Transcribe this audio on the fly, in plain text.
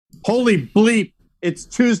Holy bleep. It's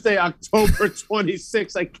Tuesday, October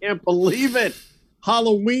 26th. I can't believe it.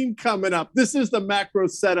 Halloween coming up. This is the macro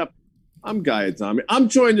setup. I'm Guy Adami. I'm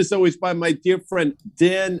joined as always by my dear friend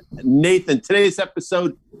Dan Nathan. Today's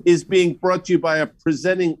episode is being brought to you by our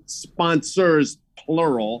presenting sponsors,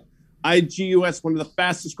 plural, IGUS, one of the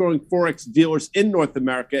fastest growing Forex dealers in North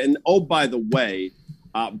America. And oh, by the way,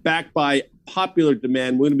 backed by popular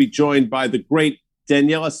demand, we're going to be joined by the great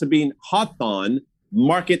Daniela Sabine Hawthorne,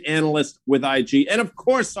 market analyst with IG. And of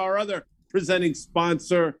course, our other presenting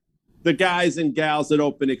sponsor, the guys and gals at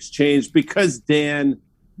Open Exchange, because Dan,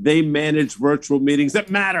 they manage virtual meetings that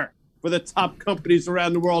matter for the top companies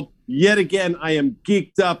around the world. Yet again, I am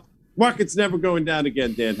geeked up. Market's never going down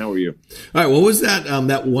again. Dan, how are you? All right. What was that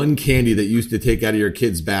that one candy that you used to take out of your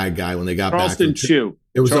kid's bag, Guy, when they got Charleston back? Chew.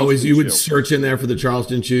 It was Charleston always, you would Chew. search in there for the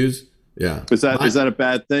Charleston Chews. Yeah. Is that a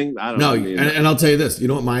bad thing? I don't know. And I'll tell you this. You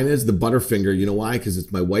know what mine is? The Butterfinger. You know why? Because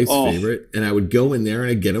it's my wife's favorite. And I would go in there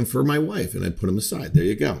and I'd get them for my wife and I'd put them aside. There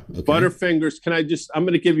you go. Okay. Butterfingers. I'm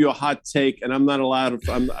going to give you a hot take, and I'm not allowed.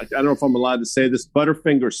 I don't know if I'm allowed to say this.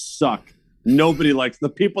 Butterfingers suck. Nobody likes the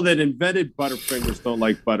people that invented Butterfingers. Don't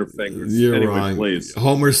like Butterfingers. You're wrong. Please.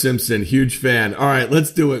 Homer Simpson, huge fan. All right,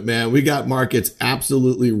 let's do it, man. We got markets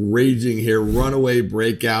absolutely raging here. Runaway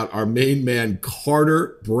breakout. Our main man,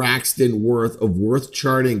 Carter Braxton Worth of Worth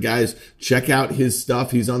Charting. Guys, check out his stuff.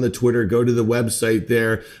 He's on the Twitter. Go to the website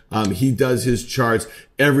there. He does his charts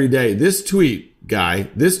every day. This tweet, Guy,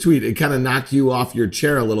 it kind of knocked you off your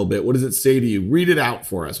chair a little bit. What does it say to you? Read it out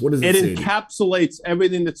for us. What does it say to you? It encapsulates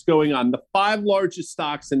everything that's going on. The 5 largest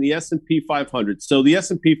stocks in the S&P 500. So the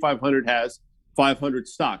S&P 500 has 500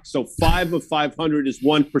 stocks. So 5 of 500 is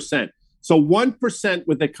 1%. So 1%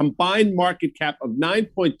 with a combined market cap of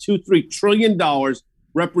 $9.23 trillion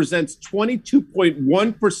represents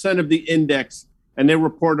 22.1% of the index, and they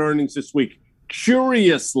report earnings this week.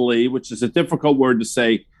 Curiously, which is a difficult word to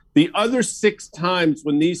say, the other 6 times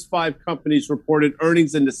when these 5 companies reported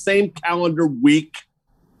earnings in the same calendar week,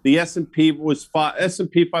 the S&P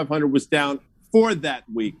 500 was down for that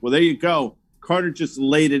week. Well, there you go. Carter just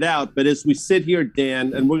laid it out. But as we sit here,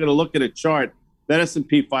 Dan, and we're going to look at a chart, that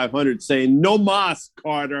S&P 500 saying, no mas,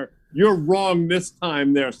 Carter. You're wrong this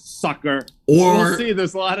time there, sucker. We'll see.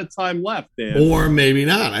 There's a lot of time left, Dan. Or maybe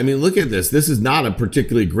not. I mean, look at this. This is not a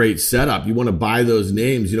particularly great setup. You want to buy those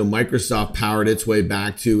names. You know, Microsoft powered its way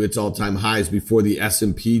back to its all-time highs before the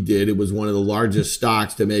S&P did. It was one of the largest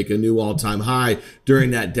stocks to make a new all-time high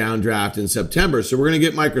during that downdraft in September. So we're going to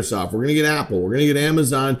get Microsoft. We're going to get Apple. We're going to get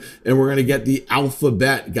Amazon. And we're going to get the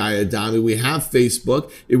Alphabet, Guy Adami. We have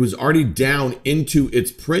Facebook. It was already down into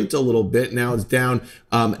its print a little bit. Now it's down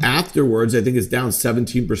afterwards. I think it's down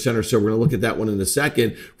 17% or so. We're going to look at that one in a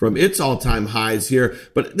second from its all-time highs here.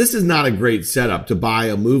 But this is not a great setup to buy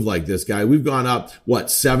a move like this, Guy. We've gone up,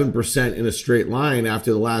 7% in a straight line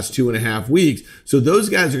after the last 2.5 weeks. So those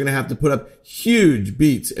guys are going to have to put up huge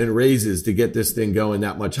beats and raises to get this thing going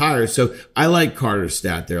that much higher. So I like Carter's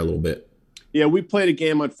stat there a little bit. Yeah, we played a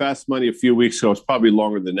game on Fast Money a few weeks ago. It's probably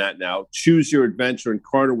longer than that now. Choose your adventure, and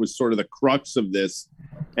Carter was sort of the crux of this.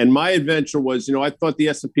 And my adventure was, I thought the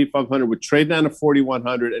S&P 500 would trade down to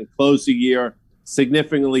 4,100 and close the year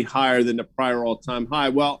significantly higher than the prior all-time high.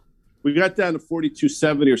 Well, we got down to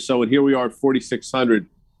 4,270 or so, and here we are at 4,600.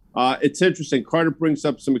 It's interesting. Carter brings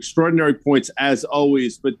up some extraordinary points, as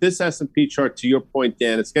always. But this S&P chart, to your point,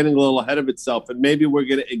 Dan, it's getting a little ahead of itself, and maybe we're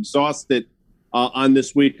going to exhaust it on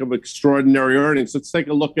this week of extraordinary earnings. Let's take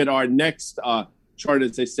a look at our next chart,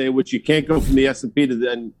 as they say, which you can't go from the S&P to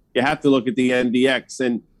then you have to look at the NDX.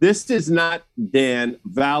 And this is not, Dan,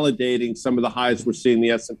 validating some of the highs we're seeing in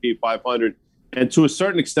the S&P 500. And to a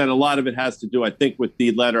certain extent, a lot of it has to do, I think, with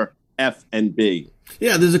the letter F and B.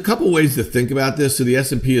 Yeah, there's a couple ways to think about this. So the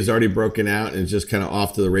S&P is already broken out and it's just kind of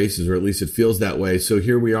off to the races, or at least it feels that way. So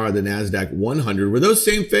here we are, the NASDAQ 100, where those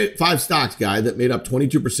same 5 stocks, Guy, that made up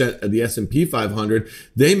 22% of the S&P 500,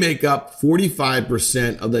 they make up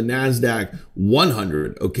 45% of the NASDAQ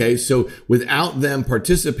 100, okay? So without them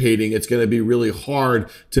participating, it's going to be really hard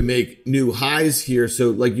to make new highs here.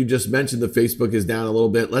 So like you just mentioned, the Facebook is down a little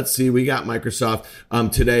bit. Let's see, we got Microsoft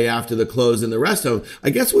today after the close and the rest of them. I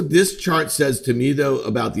guess what this chart says to me, though,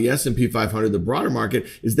 about the S&P 500, the broader market,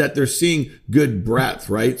 is that they're seeing good breadth,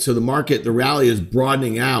 right? So the market, the rally is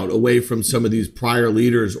broadening out away from some of these prior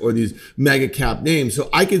leaders or these mega cap names. So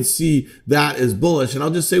I can see that as bullish. And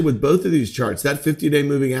I'll just say with both of these charts, that 50-day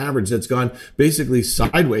moving average that's gone basically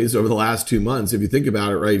sideways over the last 2 months, if you think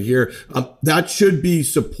about it right here, that should be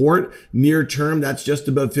support near term. That's just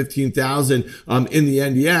above 15,000 in the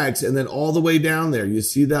NDX. And then all the way down there, you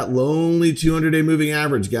see that lonely 200-day moving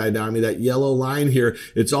average, Guy Dami, that yellow line line here.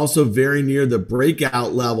 It's also very near the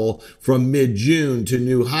breakout level from mid-June to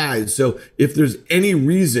new highs. So if there's any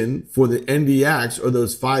reason for the NDX or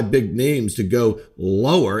those 5 big names to go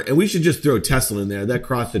lower, and we should just throw Tesla in there, that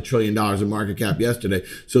crossed $1 trillion in market cap yesterday.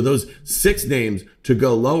 So those 6 names to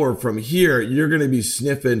go lower from here, you're going to be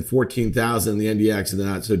sniffing 14,000 in the NDX in the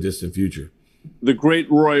not so distant future. The great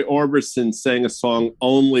Roy Orbison sang a song,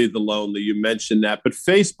 Only the Lonely. You mentioned that. But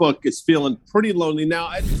Facebook is feeling pretty lonely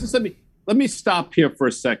now. Just let me stop here for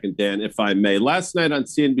a second, Dan, if I may. Last night on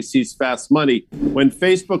CNBC's Fast Money, when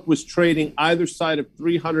Facebook was trading either side of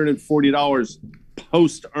 $340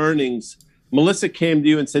 post-earnings, Melissa came to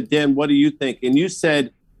you and said, Dan, what do you think? And you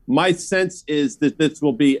said, my sense is that this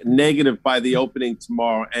will be negative by the opening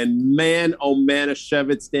tomorrow. And man, oh,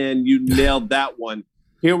 Manischewitz, Dan, you nailed that one.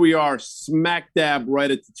 Here we are, smack dab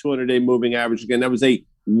right at the 200-day moving average again. That was a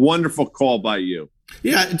wonderful call by you.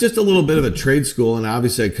 Yeah, just a little bit of a trade school, and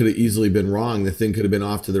obviously I could have easily been wrong. The thing could have been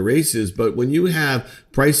off to the races. But when you have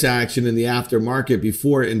price action in the aftermarket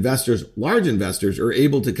before investors, large investors, are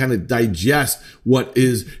able to kind of digest what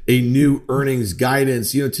is a new earnings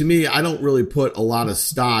guidance, to me, I don't really put a lot of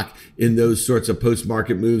stock in those sorts of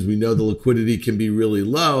post-market moves. We know the liquidity can be really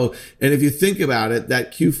low. And if you think about it,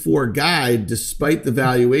 that Q4 guide, despite the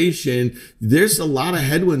valuation, there's a lot of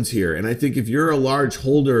headwinds here. And I think if you're a large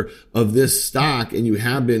holder of this stock and you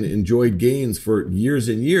have been enjoyed gains for years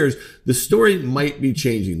and years, the story might be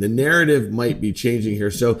changing. The narrative might be changing here.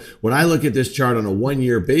 So when I look at this chart on a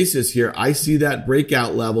 1-year basis here, I see that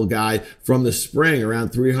breakout level guy from the spring around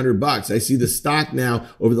 $300. I see the stock now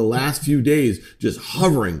over the last few days just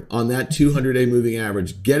hovering on that 200-day moving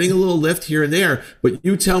average, getting a little lift here and there. But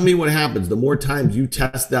you tell me what happens. The more times you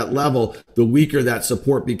test that level, the weaker that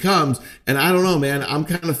support becomes. And I don't know, man, I'm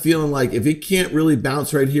kind of feeling like if it can't really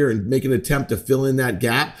bounce right here and make an attempt to fill in that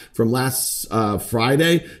gap from last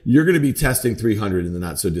Friday, you're going to be testing 300 in the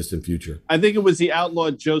not so distant future. I think it was the outlaw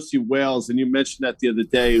Josie Wales, and you mentioned that the other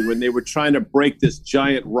day when they were trying to break this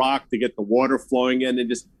giant rock to get the water flowing in and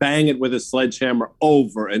just bang it with a sledgehammer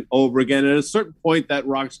over and over again. And at a certain point, that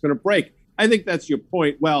rock's going to break. I think that's your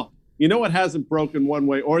point. Well, you know what hasn't broken one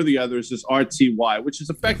way or the other is this RTY, which is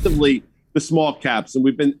effectively the small caps.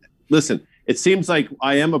 And listen, it seems like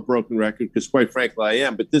I am a broken record because quite frankly I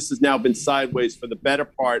am, but this has now been sideways for the better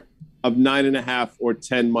part of 9.5 or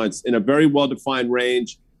 10 months in a very well-defined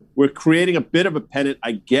range. We're creating a bit of a pennant,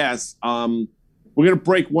 I guess. We're going to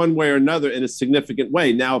break one way or another in a significant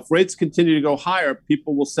way. Now, if rates continue to go higher,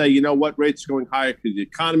 people will say, you know what, rates are going higher because the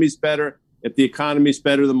economy's better. If the economy's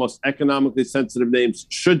better, the most economically sensitive names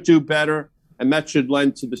should do better, and that should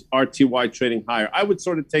lend to this RTY trading higher. I would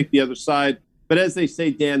sort of take the other side. But as they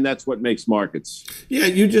say, Dan, that's what makes markets. Yeah,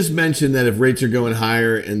 you just mentioned that if rates are going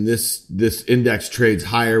higher and this index trades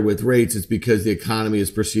higher with rates, it's because the economy is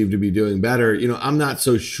perceived to be doing better. I'm not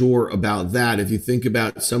so sure about that. If you think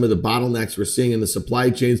about some of the bottlenecks we're seeing in the supply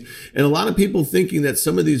chains, and a lot of people thinking that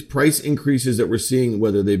some of these price increases that we're seeing,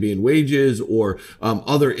 whether they be in wages or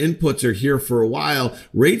other inputs, are here for a while,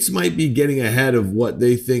 rates might be getting ahead of what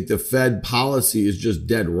they think the Fed policy is just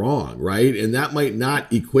dead wrong, right? And that might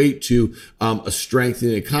not equate to a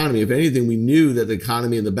strengthening economy. If anything, we knew that the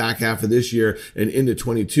economy in the back half of this year and into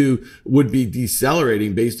 22 would be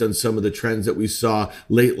decelerating based on some of the trends that we saw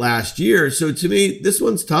late last year. So to me, this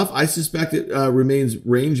one's tough. I suspect it remains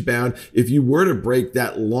range bound. If you were to break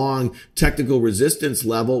that long technical resistance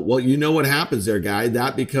level, well, you know what happens there, guy.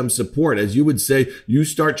 That becomes support. As you would say, you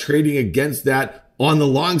start trading against that on the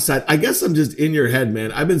long side. I guess I'm just in your head,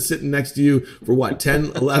 man. I've been sitting next to you for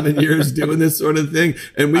 10, 11 years doing this sort of thing.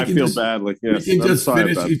 And we can just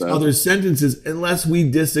finish each other's sentences unless we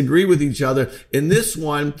disagree with each other. In this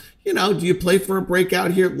one, do you play for a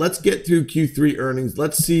breakout here? Let's get through Q3 earnings.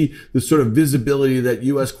 Let's see the sort of visibility that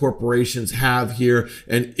U.S. corporations have here.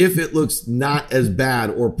 And if it looks not as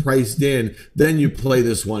bad or priced in, then you play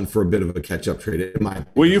this one for a bit of a catch-up trade.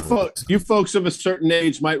 Well, you folks of a certain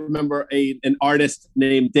age might remember an artist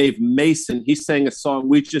named Dave Mason. He sang a song,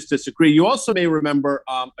 We Just Disagree. You also may remember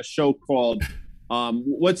a show called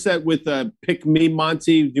what's that with Pick Me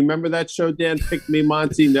Monty? Do you remember that show, Dan? Pick Me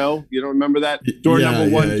Monty? No? You don't remember that? Door number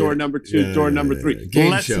one, door number two, door number three.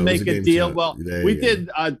 Let's make a deal. Show. Well, we did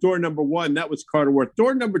door number one. That was Carter Worth.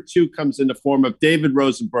 Door number two comes in the form of David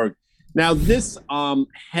Rosenberg. Now, this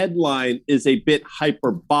headline is a bit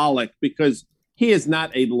hyperbolic because he is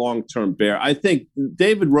not a long-term bear. I think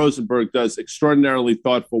David Rosenberg does extraordinarily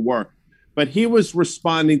thoughtful work, but he was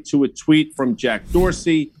responding to a tweet from Jack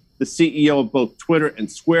Dorsey, the CEO of both Twitter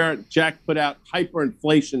and Square. Jack put out,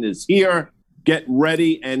 hyperinflation is here, get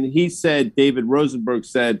ready. And he said, David Rosenberg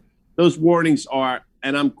said, those warnings are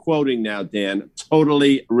and I'm quoting now, Dan,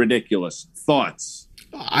 totally ridiculous. Thoughts?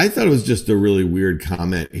 I thought it was just a really weird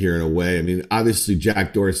comment here in a way. I mean, obviously,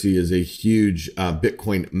 Jack Dorsey is a huge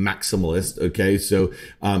Bitcoin maximalist. Okay. So,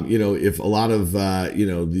 if a lot of,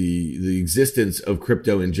 the existence of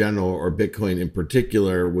crypto in general or Bitcoin in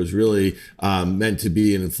particular was really meant to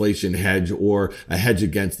be an inflation hedge or a hedge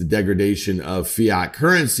against the degradation of fiat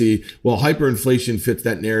currency, well, hyperinflation fits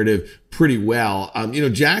that narrative pretty well.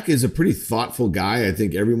 Jack is a pretty thoughtful guy. I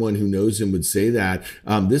think everyone who knows him would say that.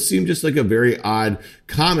 This seemed just like a very odd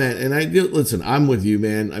comment. And listen, I'm with you,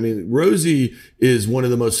 man. I mean, Rosie is one of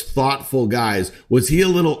the most thoughtful guys. Was he a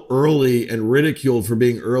little early and ridiculed for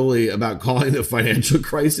being early about calling the financial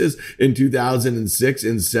crisis in 2006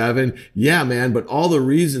 and 7? Yeah, man. But all the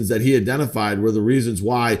reasons that he identified were the reasons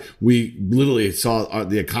why we literally saw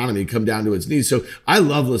the economy come down to its knees. So I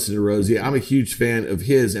love listening to Rosie. I'm a huge fan of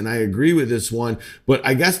his, and I agree with this one. But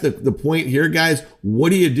I guess the point here, guys, what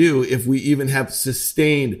do you do if we even have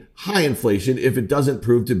sustained high inflation if it doesn't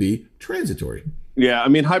prove to be transitory? Yeah, I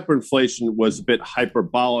mean, hyperinflation was a bit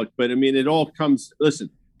hyperbolic, but I mean, it all comes down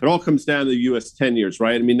to the U.S. 10 years,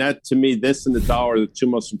 right? I mean, that to me, this and the dollar are the two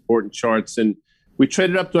most important charts. And we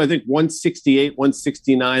traded up to, I think, 168,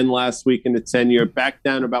 169 last week in the 10-year, back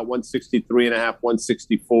down about 163 and a half,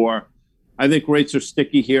 164. I think rates are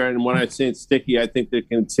sticky here. And when I say sticky, I think they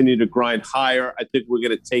continue to grind higher. I think we're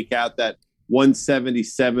going to take out that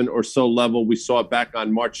 177 or so level we saw back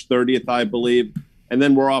on March 30th, I believe. And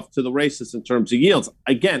then we're off to the races in terms of yields.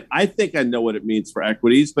 Again, I think I know what it means for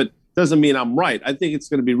equities, but doesn't mean I'm right. I think it's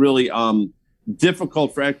going to be really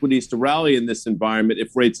difficult for equities to rally in this environment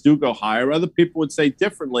if rates do go higher. Other people would say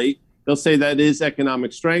differently. They'll say that is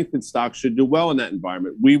economic strength and stocks should do well in that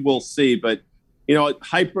environment. We will see. But,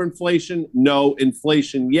 hyperinflation, no.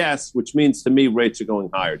 Inflation, yes, which means to me rates are going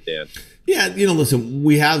higher, Dan. Yeah, listen,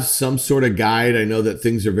 we have some sort of guide. I know that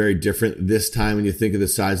things are very different this time when you think of the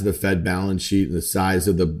size of the Fed balance sheet and the size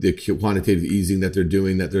of the quantitative easing that they're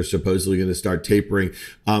doing, that they're supposedly going to start tapering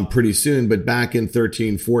pretty soon. But back in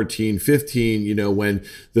 13, 14, 15, when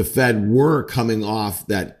the Fed were coming off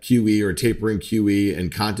that QE or tapering QE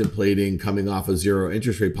and contemplating coming off a zero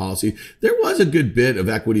interest rate policy, there was a good bit of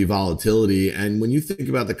equity volatility. And when you think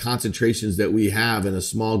about the concentrations that we have in a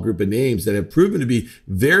small group of names that have proven to be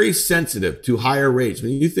very sensitive to higher rates.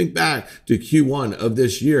 When you think back to Q1 of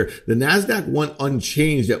this year, the NASDAQ went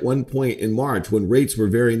unchanged at one point in March when rates were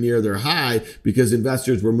very near their high because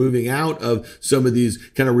investors were moving out of some of these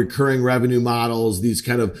kind of recurring revenue models, these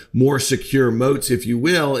kind of more secure moats, if you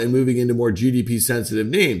will, and moving into more GDP sensitive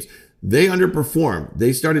names. They underperformed.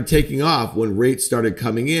 They started taking off when rates started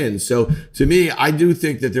coming in. So to me, I do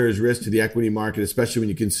think that there is risk to the equity market, especially when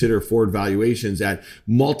you consider forward valuations at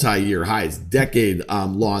multi-year highs,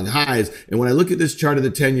 decade-long highs. And when I look at this chart of the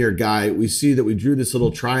 10-year guy, we see that we drew this little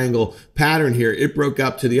triangle pattern here. It broke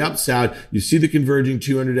up to the upside. You see the converging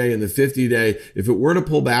 200-day and the 50-day. If it were to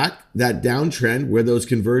pull back, that downtrend where those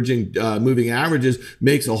converging moving averages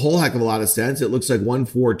makes a whole heck of a lot of sense. It looks like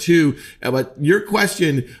 142. But your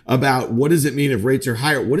question about what does it mean if rates are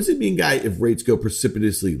higher? What does it mean, guy, if rates go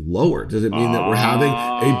precipitously lower? Does it mean that we're having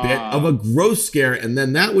a bit of a growth scare? And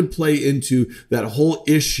then that would play into that whole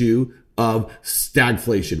issue of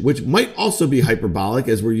stagflation, which might also be hyperbolic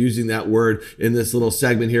as we're using that word in this little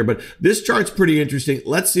segment here. But this chart's pretty interesting.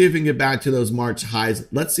 Let's see if we can get back to those March highs.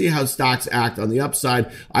 Let's see how stocks act on the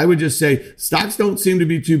upside. I would just say stocks don't seem to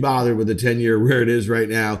be too bothered with the 10-year where it is right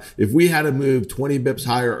now. If we had to move 20 bips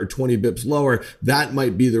higher or 20 bips lower, that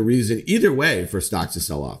might be the reason either way for stocks to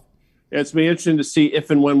sell off. It's been interesting to see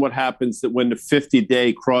if and when what happens that when the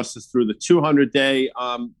 50-day crosses through the 200-day.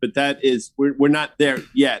 But that is, we're not there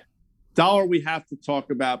yet. Dollar we have to talk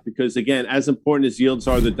about because, again, as important as yields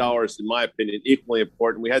are, the dollar is, in my opinion, equally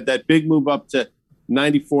important. We had that big move up to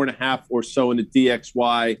 94.5 or so in the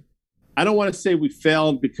DXY. I don't want to say we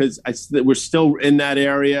failed because we're still in that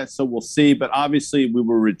area, so we'll see. But obviously, we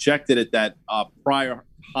were rejected at that prior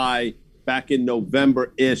high back in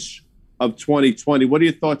November-ish of 2020. What are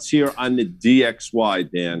your thoughts here on the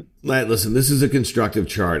DXY, Dan? Listen, this is a constructive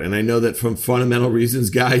chart, and I know that from fundamental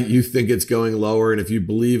reasons, Guy, you think it's going lower, and if you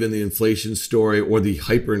believe in the inflation story or the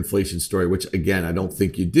hyperinflation story, which again I don't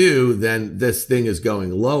think you do, then this thing is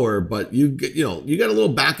going lower. But you got a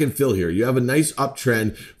little back and fill here. You have a nice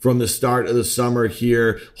uptrend from the start of the summer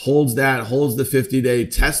here, holds the 50-day,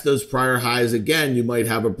 test those prior highs again. You might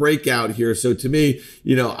have a breakout here. So to me,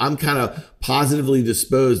 I'm kind of positively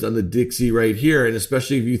disposed on the Dixie right here, and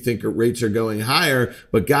especially if you think rates are going higher.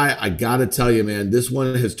 But Guy, guy, I got to tell you, man, this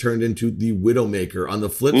one has turned into the Widowmaker on the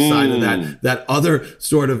flip side of that other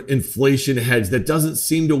sort of inflation hedge that doesn't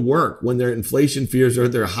seem to work when their inflation fears are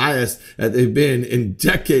at their highest that they've been in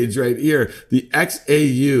decades right here. The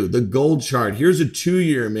XAU, the gold chart. Here's a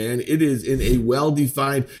 2-year, man. It is in a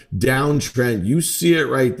well-defined downtrend. You see it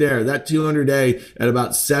right there. That 200-day at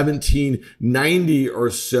about 1790 or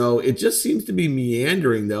so. It just seems to be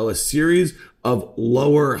meandering, though. A series of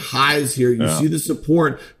lower highs here. You see the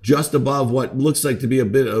support just above what looks like to be a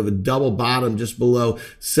bit of a double bottom just below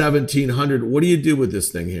 1700. What do you do with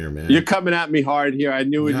this thing here, man? You're coming at me hard here. I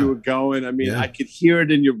knew where you were going. I mean, I could hear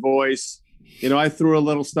it in your voice. You know, I threw a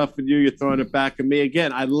little stuff at you. You're throwing it back at me.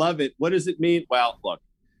 Again, I love it. What does it mean? Well, look,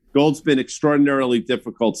 gold's been extraordinarily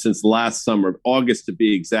difficult since last summer, August to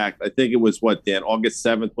be exact. I think it was Dan, August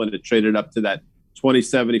 7th when it traded up to that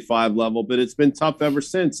 2075 level, but it's been tough ever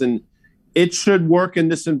since. And it should work in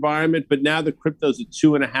this environment, but now the crypto's at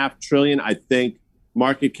 $2.5 trillion. I think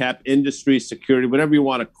market cap, industry, security, whatever you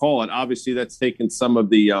want to call it. Obviously, that's taken some of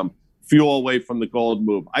the fuel away from the gold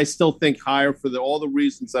move. I still think higher for all the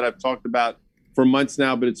reasons that I've talked about for months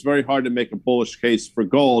now, but it's very hard to make a bullish case for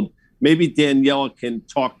gold. Maybe Danielle can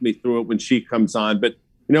talk me through it when she comes on. But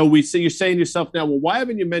you know, you're saying to yourself now, well, why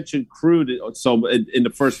haven't you mentioned crude in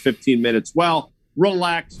the first 15 minutes? Well,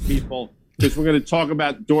 relax, people, because we're going to talk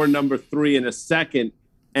about door number 3 in a second.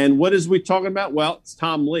 And what is we talking about? Well, it's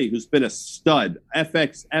Tom Lee, who's been a stud.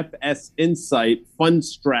 FS Insight, Fund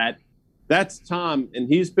Strat. That's Tom, and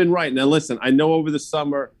he's been right. Now, listen, I know over the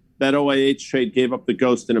summer that OIH trade gave up the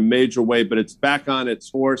ghost in a major way, but it's back on its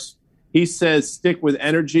horse. He says stick with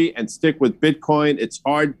energy and stick with Bitcoin. It's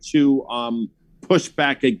hard to push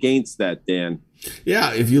back against that, Dan.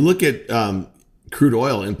 Yeah, if you look at crude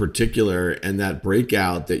oil in particular and that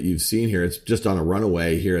breakout that you've seen here, it's just on a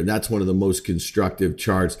runaway here. And that's one of the most constructive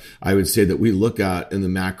charts I would say that we look at in the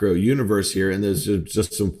macro universe here. And there's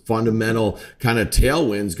just some fundamental kind of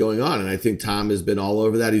tailwinds going on. And I think Tom has been all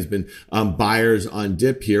over that. He's been buyers on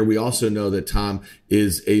dip here. We also know that Tom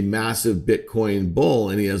is a massive Bitcoin bull,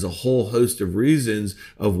 and he has a whole host of reasons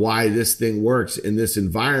of why this thing works in this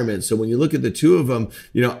environment. So when you look at the two of them,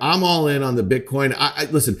 you know, I'm all in on the Bitcoin.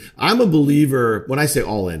 Listen, I'm a believer. When I say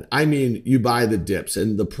all in, I mean you buy the dips.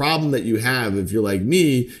 And the problem that you have if you're like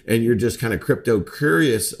me and you're just kind of crypto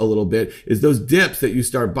curious a little bit is those dips that you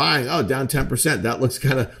start buying, down 10%. That looks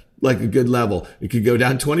kind of like a good level. It could go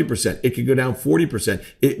down 20%. It could go down 40%.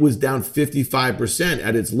 It was down 55%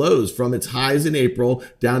 at its lows from its highs in April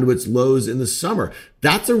down to its lows in the summer.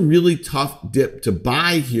 That's a really tough dip to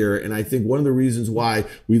buy here. And I think one of the reasons why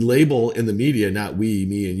we label in the media, not we,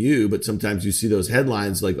 me and you, but sometimes you see those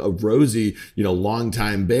headlines like a rosy,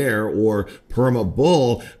 longtime bear or perma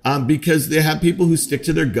bull, because they have people who stick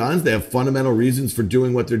to their guns. They have fundamental reasons for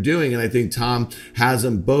doing what they're doing. And I think Tom has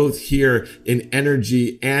them both here in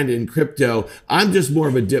energy and in crypto. I'm just more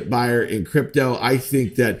of a dip buyer in crypto. I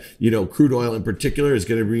think that, crude oil in particular is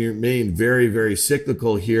going to remain very, very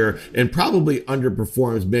cyclical here and probably underperforms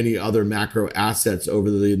many other macro assets over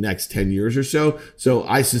the next 10 years or so. So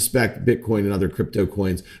I suspect Bitcoin and other crypto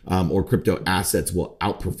coins or crypto assets will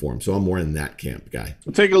outperform. So I'm more in that camp, guy.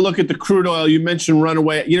 We'll take a look at the crude oil. You mentioned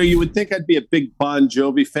Runaway. You would think I'd be a big Bon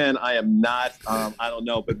Jovi fan. I am not. I don't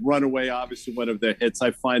know. But Runaway, obviously one of their hits.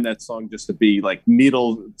 I find that song just to be like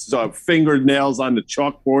fingernails on the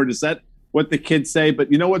chalkboard. Is that what the kids say? But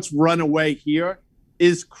you know what's Runaway here?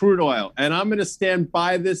 Is crude oil. And I'm going to stand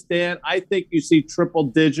by this, Dan. I think you see triple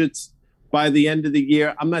digits by the end of the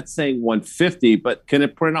year. I'm not saying 150, but can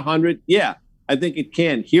it print 100? Yeah, I think it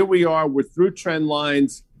can. Here we are. We're through trend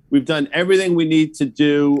lines. We've done everything we need to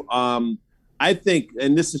do. I think,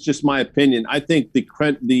 and this is just my opinion, I think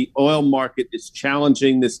the oil market is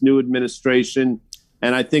challenging this new administration.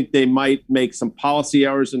 And I think they might make some policy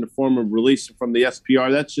errors in the form of releasing from the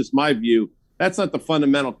SPR. That's just my view. That's not the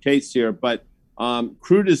fundamental case here, but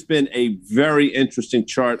crude has been a very interesting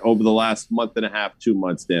chart over the last month and a half, 2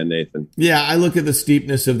 months, Dan Nathan. Yeah, I look at the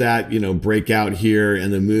steepness of that, breakout here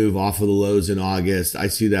and the move off of the lows in August. I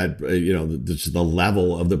see that, the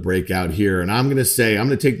level of the breakout here. And I'm going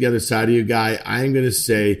to take the other side of you, Guy. I'm going to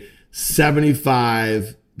say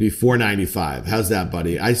 75 before 95. How's that,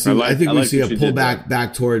 buddy? I think we see a pullback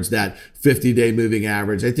back towards that 50-day moving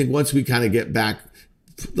average. I think once we kind of get back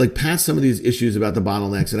past some of these issues about the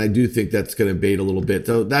bottlenecks, and I do think that's going to abate a little bit.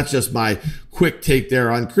 So that's just my quick take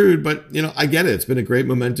there on crude. But, I get it. It's been a great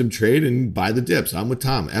momentum trade, and buy the dips. I'm with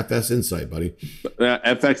Tom. FS Insight, buddy.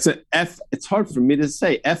 It's hard for me to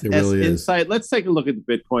say. FS really Insight. Let's take a look at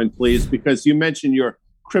the Bitcoin, please, because you mentioned you're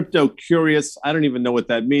crypto curious. I don't even know what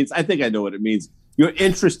that means. I think I know what it means. You're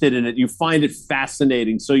interested in it. You find it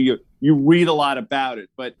fascinating. So you read a lot about it.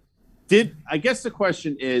 But I guess the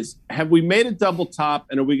question is, have we made a double top,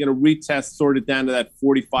 and are we going to retest sort of down to that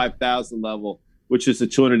 45,000 level, which is the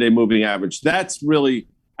 200-day moving average? That's really,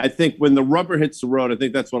 I think, when the rubber hits the road, I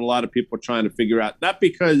think that's what a lot of people are trying to figure out. Not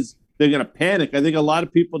because they're going to panic. I think a lot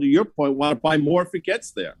of people, to your point, want to buy more if it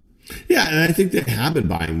gets there. Yeah, and I think they have been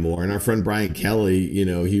buying more. And our friend Brian Kelly,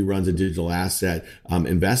 he runs a digital asset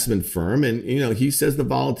investment firm, and he says the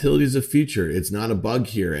volatility is a feature. It's not a bug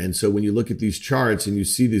here. And so when you look at these charts and you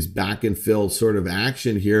see this back and fill sort of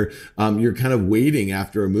action here, you're kind of waiting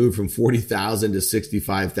after a move from 40,000 to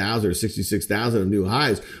 65,000 or 66,000 of new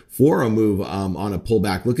highs for a move on a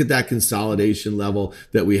pullback. Look at that consolidation level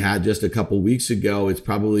that we had just a couple weeks ago. It's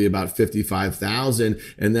probably about 55,000,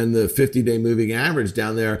 and then the 50-day moving average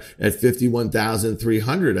down there at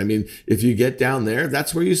 51,300. I mean, if you get down there,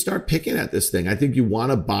 that's where you start picking at this thing. I think you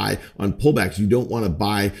want to buy on pullbacks. You don't want to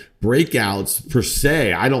buy breakouts per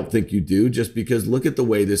se. I don't think you do, just because look at the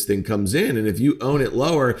way this thing comes in. And if you own it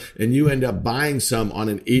lower and you end up buying some on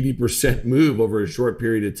an 80% move over a short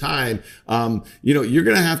period of time, you're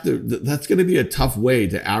going to have to, that's going to be a tough way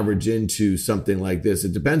to average into something like this.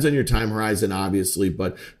 It depends on your time horizon, obviously.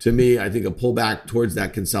 But to me, I think a pullback towards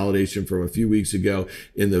that consolidation from a few weeks ago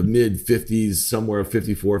in the mid 50s, somewhere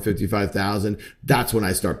 54, 55,000, that's when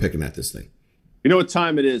I start picking at this thing. You know what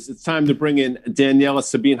time it is? It's time to bring in Daniela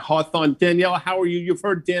Sabine Hawthorne. Daniela, how are you? You've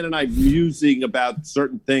heard Dan and I musing about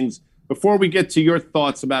certain things. Before we get to your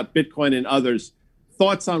thoughts about Bitcoin and others,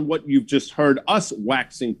 thoughts on what you've just heard us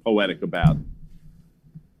waxing poetic about?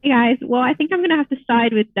 Hey guys, well, I think I'm going to have to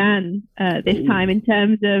side with Dan this time in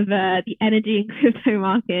terms of the energy and crypto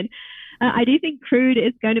market. I do think crude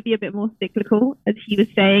is going to be a bit more cyclical, as he was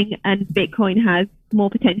saying, and Bitcoin has more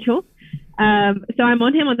potential. So I'm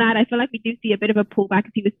on him on that. I feel like we do see a bit of a pullback,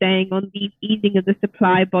 as he was saying, on the easing of the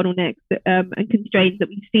supply bottlenecks and constraints that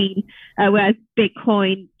we've seen, whereas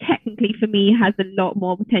Bitcoin, technically for me, has a lot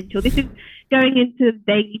more potential. This is going into the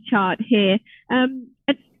daily chart here.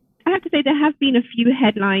 I have to say there have been a few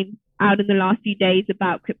headlines out in the last few days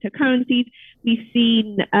about cryptocurrencies. We've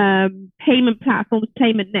seen payment platforms,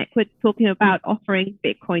 payment networks talking about offering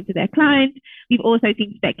Bitcoin to their clients. We've also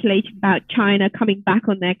seen speculation about China coming back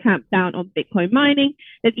on their clampdown on Bitcoin mining.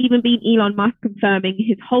 There's even been Elon Musk confirming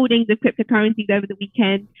his holdings of cryptocurrencies over the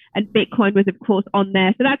weekend, and Bitcoin was, of course, on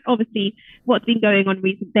there. So that's obviously what's been going on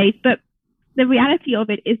recent days. But the reality of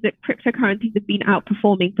it is that cryptocurrencies have been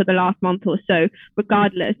outperforming for the last month or so,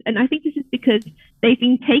 regardless. And I think this is because they've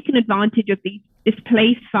been taking advantage of these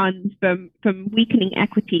displaced funds from weakening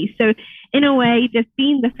equities. So in a way, just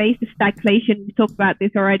being the face of stagflation, we talked about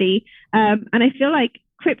this already. And I feel like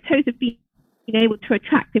cryptos have been able to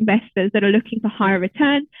attract investors that are looking for higher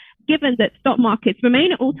returns, given that stock markets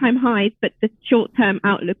remain at all-time highs, but the short-term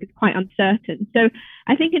outlook is quite uncertain. So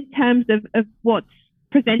I think in terms of what's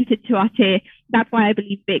presented to us here, that's why I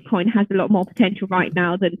believe Bitcoin has a lot more potential right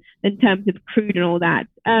now than in terms of crude and all that.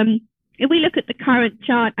 If we look at the current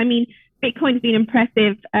chart, I mean, Bitcoin's been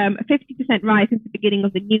impressive, a 50% rise since the beginning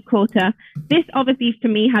of the new quarter. This obviously, to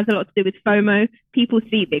me, has a lot to do with FOMO. People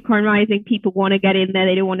see Bitcoin rising, people want to get in there,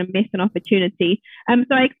 they don't want to miss an opportunity. So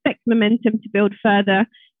I expect momentum to build further.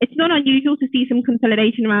 It's not unusual to see some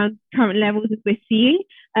consolidation around current levels as we're seeing.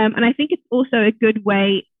 And I think it's also a good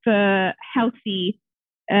way for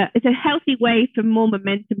it's a healthy way for more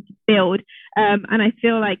momentum to build. And I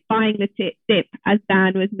feel like buying the dip, as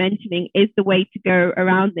Dan was mentioning, is the way to go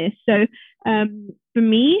around this. So for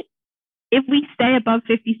me, if we stay above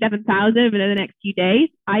 57,000 over the next few days,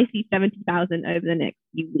 I see 70,000 over the next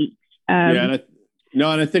few weeks. And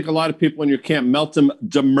I think a lot of people in your camp, Melton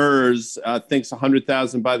Demers, thinks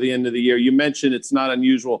 100,000 by the end of the year. You mentioned it's not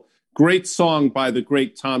unusual. Great song by the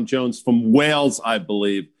great Tom Jones from Wales, I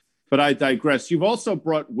believe. But I digress. You've also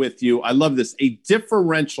brought with you, I love this, a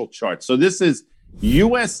differential chart. So this is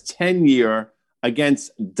U.S. 10-year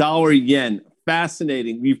against dollar yen.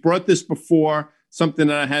 Fascinating. You've brought this before, something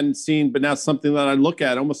that I hadn't seen, but now something that I look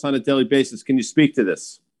at almost on a daily basis. Can you speak to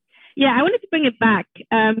this? Yeah, I wanted to bring it back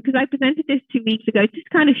because I presented this 2 weeks ago just to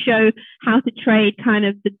kind of show how to trade kind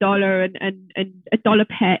of the dollar and a dollar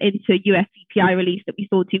pair into US CPI release that we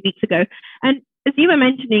saw 2 weeks ago. And as you were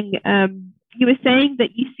mentioning, you were saying that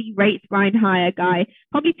you see rates grind higher, Guy,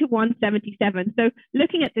 probably to 177. So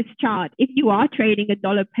looking at this chart, if you are trading a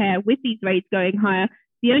dollar pair with these rates going higher,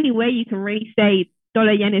 the only way you can really say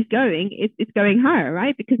dollar yen is going is it's going higher,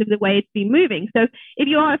 right? Because of the way it's been moving. So if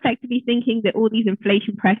you are effectively thinking that all these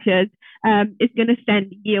inflation pressures is going to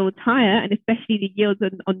send yields higher, and especially the yields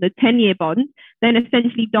on the 10-year bonds, then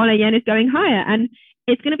essentially dollar yen is going higher. And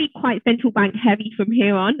it's going to be quite central bank heavy from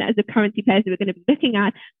here on as the currency pairs that we're going to be looking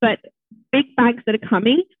at. But big banks that are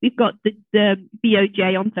coming. We've got the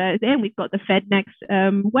BOJ on Thursday, and we've got the Fed next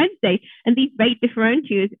Wednesday. And these rate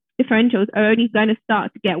differentials are only going to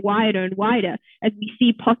start to get wider and wider as we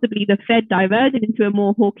see possibly the Fed diverging into a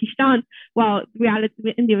more hawkish stance, while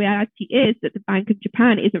the reality is that the Bank of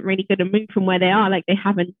Japan isn't really going to move from where they are, like they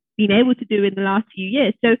haven't been able to do in the last few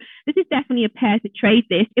years. So this is definitely a pair to trade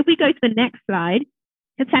this. If we go to the next slide,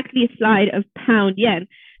 it's actually a slide of pound yen.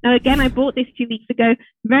 Now, again, I bought this 2 weeks ago.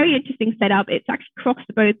 Very interesting setup. It's actually crossed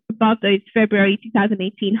above those February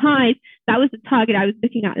 2018 highs. That was the target I was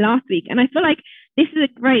looking at last week. And I feel like this is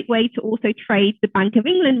a great way to also trade the Bank of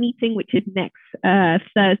England meeting, which is next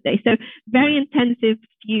Thursday. So very intensive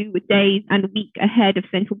few days and week ahead of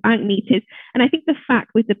central bank meetings. And I think the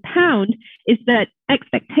fact with the pound is that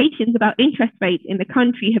expectations about interest rates in the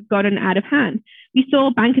country have gotten out of hand. We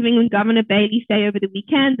saw Bank of England Governor Bailey say over the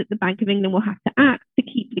weekend that the Bank of England will have to act to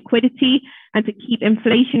keep liquidity and to keep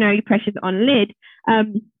inflationary pressures on lid.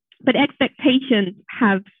 But expectations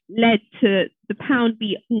have led to the pound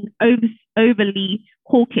being overly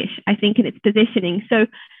hawkish, I think, in its positioning. So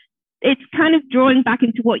it's kind of drawing back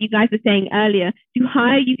into what you guys were saying earlier. Do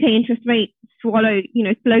higher UK interest rates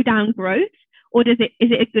slow down growth, or is it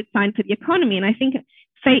a good sign for the economy? And I think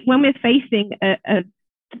when we're facing a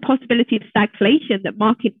possibility of stagflation that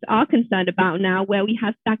markets are concerned about now, where we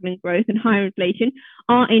have stagnant growth and higher inflation,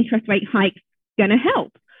 are interest rate hikes going to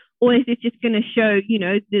help? Or is it just going to show,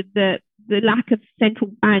 the lack of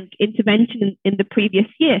central bank intervention in the previous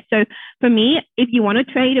year? So for me, if you want to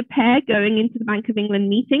trade a pair going into the Bank of England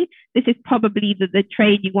meeting, this is probably the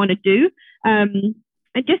trade you want to do. And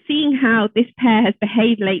just seeing how this pair has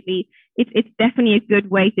behaved lately, it's definitely a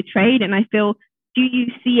good way to trade. And I feel, do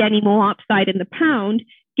you see any more upside in the pound,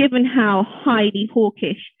 given how highly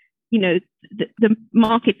hawkish the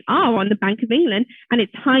markets are on the Bank of England, and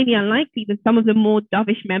it's highly unlikely that some of the more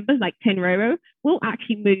dovish members like Tenroro will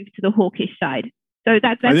actually move to the hawkish side. So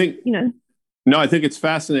that's I think, No, I think it's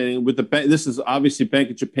fascinating with this is obviously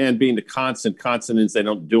Bank of Japan being the consonants, they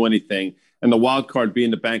don't do anything, and the wild card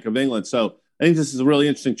being the Bank of England. So I think this is a really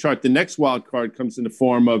interesting chart. The next wild card comes in the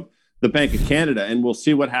form of the Bank of Canada, and we'll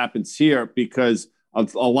see what happens here, because a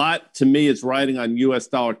lot to me is riding on US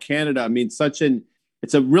dollar Canada. I mean,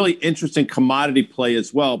 it's a really interesting commodity play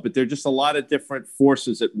as well, but there are just a lot of different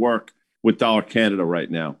forces at work with dollar Canada right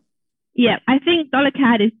now. Yeah, I think dollar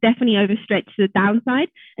CAD is definitely overstretched to the downside.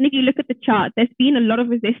 And if you look at the chart, there's been a lot of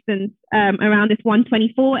resistance around this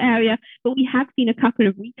 124 area, but we have seen a couple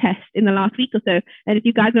of retests in the last week or so. And as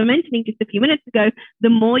you guys were mentioning just a few minutes ago, the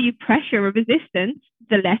more you pressure a resistance,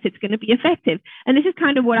 the less it's going to be effective. And this is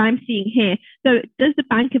kind of what I'm seeing here. So does the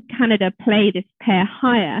Bank of Canada play this pair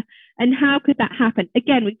higher? And how could that happen?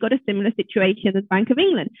 Again, we've got a similar situation as Bank of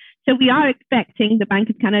England. So we are expecting the Bank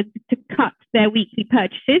of Canada to cut their weekly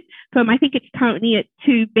purchases from, I think it's currently at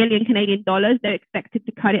 2 billion Canadian dollars. They're expected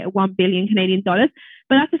to cut it at 1 billion Canadian dollars.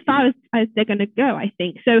 But that's as far as they're going to go, I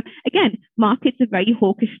think. So again, markets are very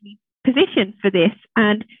hawkishly positioned for this.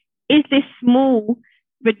 And is this small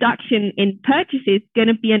reduction in purchases going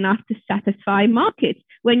to be enough to satisfy markets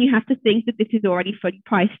when you have to think that this is already fully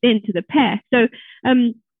priced into the pair? So,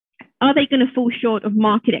 are they going to fall short of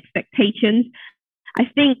market expectations? I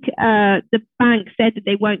think the bank said that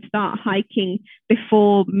they won't start hiking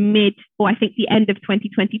before I think the end of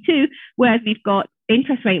 2022, whereas we've got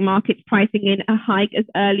interest rate markets pricing in a hike as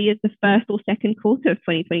early as the first or second quarter of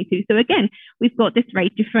 2022. So again, we've got this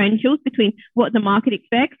rate differentials between what the market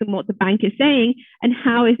expects and what the bank is saying, and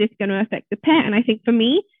how is this going to affect the pair? And I think for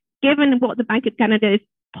me, given what the Bank of Canada is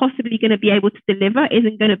possibly going to be able to deliver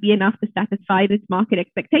isn't going to be enough to satisfy this market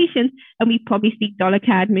expectations, and we probably see dollar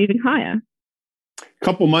CAD moving higher. A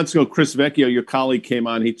couple months ago, Chris Vecchio, your colleague, came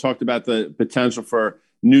on. He talked about the potential for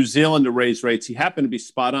New Zealand to raise rates. He happened to be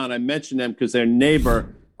spot on. I mentioned them because their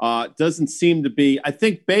neighbor doesn't seem to be. I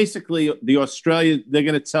think basically the Australia, they're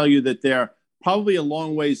going to tell you that they're probably a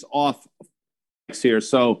long ways off here.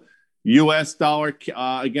 So U.S. dollar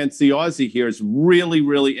against the Aussie here is really,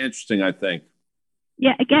 really interesting, I think.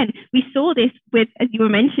 Yeah, again, we saw this with, as you were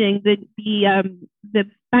mentioning, the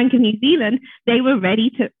Bank of New Zealand. They were ready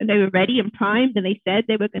and primed, and they said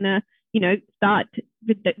they were going to, start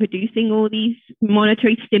reducing all these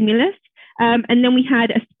monetary stimulus. And then we had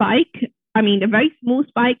a spike. I mean, a very small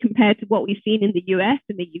spike compared to what we've seen in the US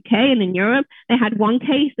and the UK and in Europe. They had one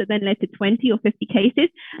case that then led to 20 or 50 cases,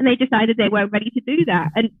 and they decided they weren't ready to do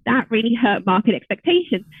that. And that really hurt market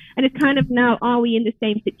expectations. And it's kind of now, are we in the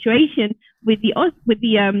same situation with the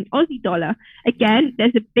Aussie dollar? Again,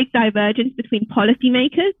 there's a big divergence between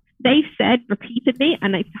policymakers. They've said repeatedly,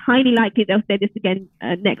 and it's highly likely they'll say this again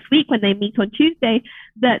next week when they meet on Tuesday,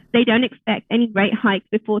 that they don't expect any rate hikes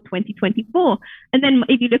before 2024. And then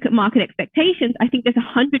if you look at market expectations, I think there's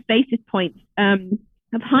 100 basis points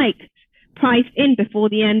of hikes priced in before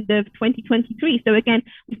the end of 2023. So again,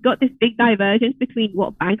 we've got this big divergence between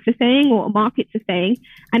what banks are saying, what markets are saying,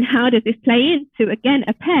 and how does this play into, again,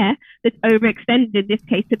 a pair that's overextended in this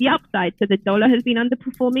case to the upside. So the dollar has been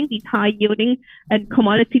underperforming these high yielding and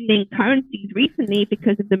commodity linked currencies recently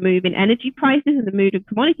because of the move in energy prices and the move in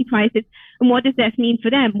commodity prices. And what does that mean for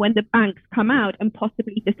them when the banks come out and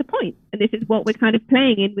possibly disappoint? And this is what we're kind of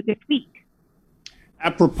playing in with this week.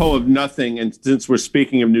 Apropos of nothing, and since we're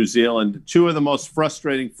speaking of New Zealand, two of the most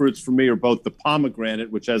frustrating fruits for me are both the pomegranate,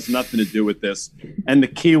 which has nothing to do with this, and the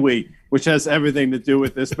kiwi, which has everything to do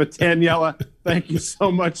with this. But Daniela, thank you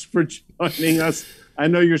so much for joining us. I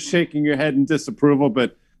know you're shaking your head in disapproval,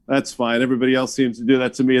 but that's fine. Everybody else seems to do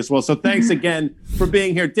that to me as well. So thanks again for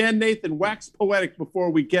being here. Dan Nathan, wax poetic before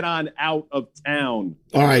we get on out of town.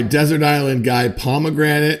 All right, Desert Island guy,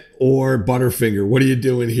 pomegranate or Butterfinger? What are you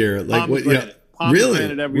doing here? Like what? Yeah. Really?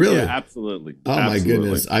 Yeah, absolutely. Oh, absolutely. My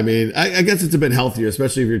goodness. I mean, I guess it's a bit healthier,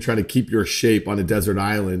 especially if you're trying to keep your shape on a desert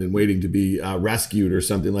island and waiting to be rescued or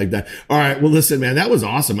something like that. All right. Well, listen, man, that was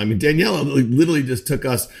awesome. I mean, Daniela literally just took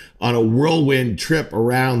us on a whirlwind trip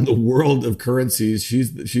around the world of currencies.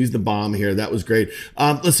 She's the bomb here. That was great.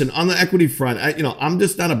 Listen, on the equity front, I'm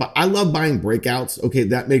just not I love buying breakouts. Okay,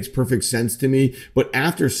 that makes perfect sense to me. But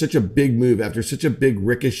after such a big move, after such a big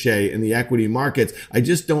ricochet in the equity markets, I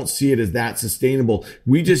just don't see it as that sustainable.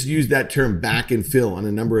 We just use that term back and fill on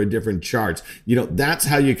a number of different charts. That's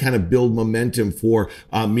how you kind of build momentum for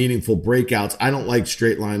meaningful breakouts. I don't like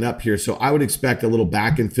straight line up here. So I would expect a little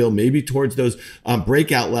back and fill, maybe towards those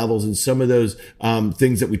breakout levels and some of those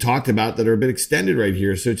things that we talked about that are a bit extended right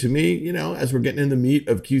here. So to me, as we're getting in the meat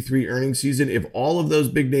of Q3 earnings season, if all of those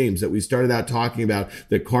big names that we started out talking about,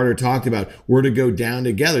 that Carter talked about, were to go down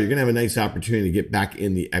together, you're going to have a nice opportunity to get back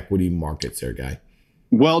in the equity markets there, guy.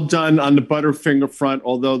 Well done on the Butterfinger front,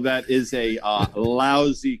 although that is a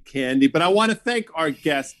lousy candy. But I want to thank our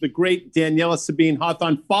guest, the great Daniela Sabine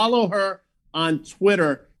Hawthorne. Follow her on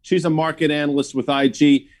Twitter. She's a market analyst with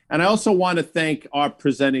IG. And I also want to thank our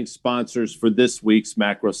presenting sponsors for this week's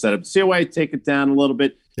macro setup. See how I take it down a little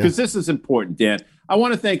bit? Because this is important, Dan. I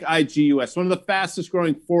want to thank IGUS, one of the fastest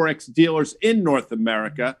growing Forex dealers in North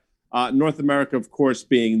America. North America, of course,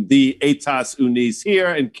 being the Etas Unis here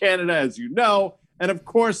in Canada, as you know. And, of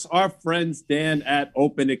course, our friends, Dan, at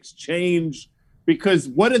Open Exchange, because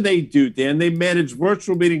what do, Dan? They manage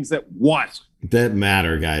virtual meetings that what? That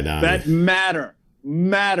matter, Guy Donnie. That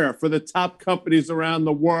matter for the top companies around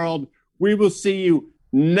the world. We will see you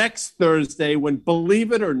next Thursday when,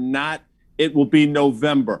 believe it or not, it will be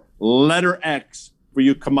November. Letter X for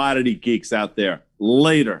you commodity geeks out there.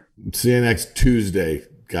 Later. See you next Tuesday.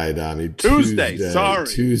 Guy Donnie. Tuesday. Sorry.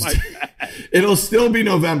 Tuesday. It'll still be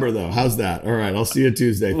November, though. How's that? All right. I'll see you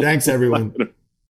Tuesday. Thanks, everyone.